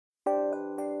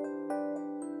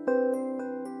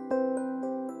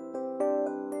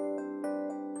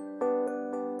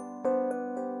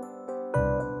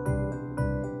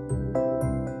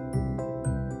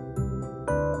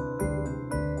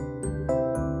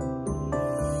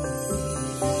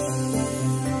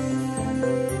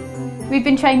We've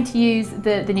been trained to use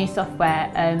the new software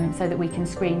so that we can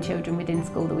screen children within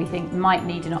school that we think might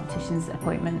need an optician's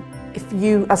appointment. If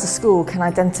you as a school can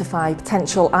identify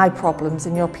potential eye problems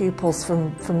in your pupils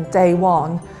from day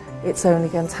one, it's only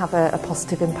going to have a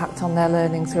positive impact on their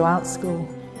learning throughout school.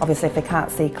 Obviously if they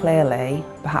can't see clearly,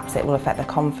 perhaps it will affect their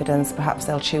confidence, perhaps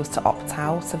they'll choose to opt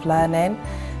out of learning,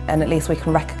 and at least we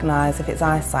can recognise if it's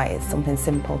eyesight, it's something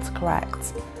simple to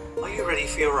correct. Are you ready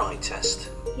for your eye test?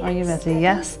 Yes. Are you ready?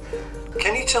 Yes.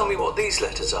 Can you tell me what these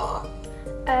letters are?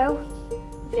 O,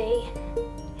 V,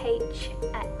 H,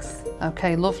 X.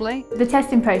 Okay, lovely. The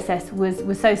testing process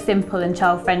was so simple and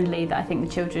child-friendly that I think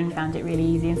the children found it really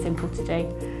easy and simple to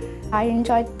do. I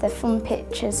enjoyed the fun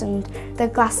pictures, and the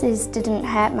glasses didn't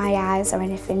hurt my eyes or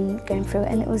anything going through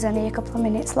it, and it was only a couple of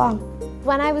minutes long.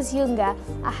 When I was younger,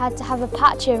 I had to have a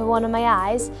patch over one of my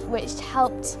eyes, which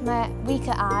helped my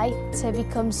weaker eye to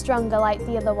become stronger like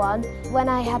the other one. When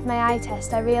I had my eye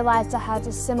test, I realised I had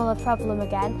a similar problem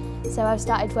again, so I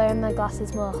started wearing my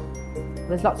glasses more.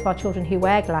 There's lots of our children who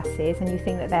wear glasses and you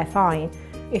think that they're fine.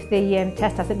 If the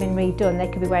test hasn't been redone, they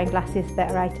could be wearing glasses that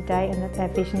are out of date and that their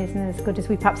vision isn't as good as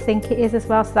we perhaps think it is as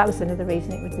well, so that was another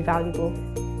reason it would be valuable.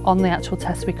 On the actual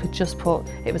test we could just put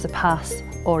it was a pass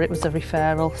or it was a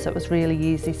referral, so it was really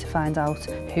easy to find out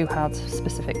who had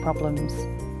specific problems.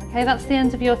 Okay, that's the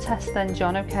end of your test then,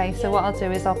 John. Okay, so what I'll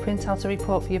do is I'll print out a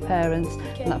report for your parents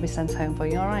and that'll be sent home for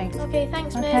you, alright? Okay,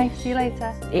 thanks, Miss. Okay, see you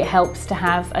later. It helps to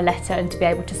have a letter and to be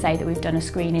able to say that we've done a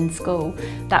screen in school.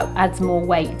 That adds more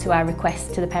weight to our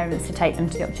request to the parents to take them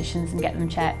to the opticians and get them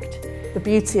checked. The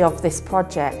beauty of this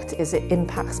project is it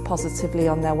impacts positively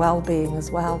on their well-being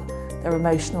as well, their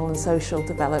emotional and social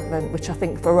development, which I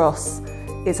think for us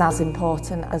is as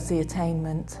important as the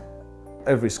attainment.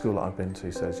 Every school that I've been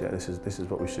to says, yeah, this is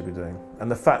what we should be doing.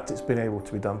 And the fact it's been able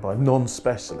to be done by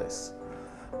non-specialists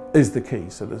is the key,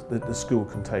 so that the school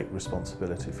can take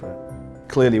responsibility for it.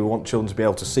 Clearly we want children to be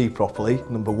able to see properly,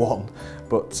 number one,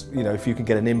 but you know, if you can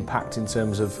get an impact in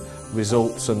terms of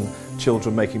results and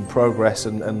children making progress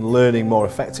and learning more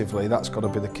effectively, that's got to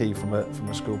be the key from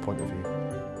a school point of view.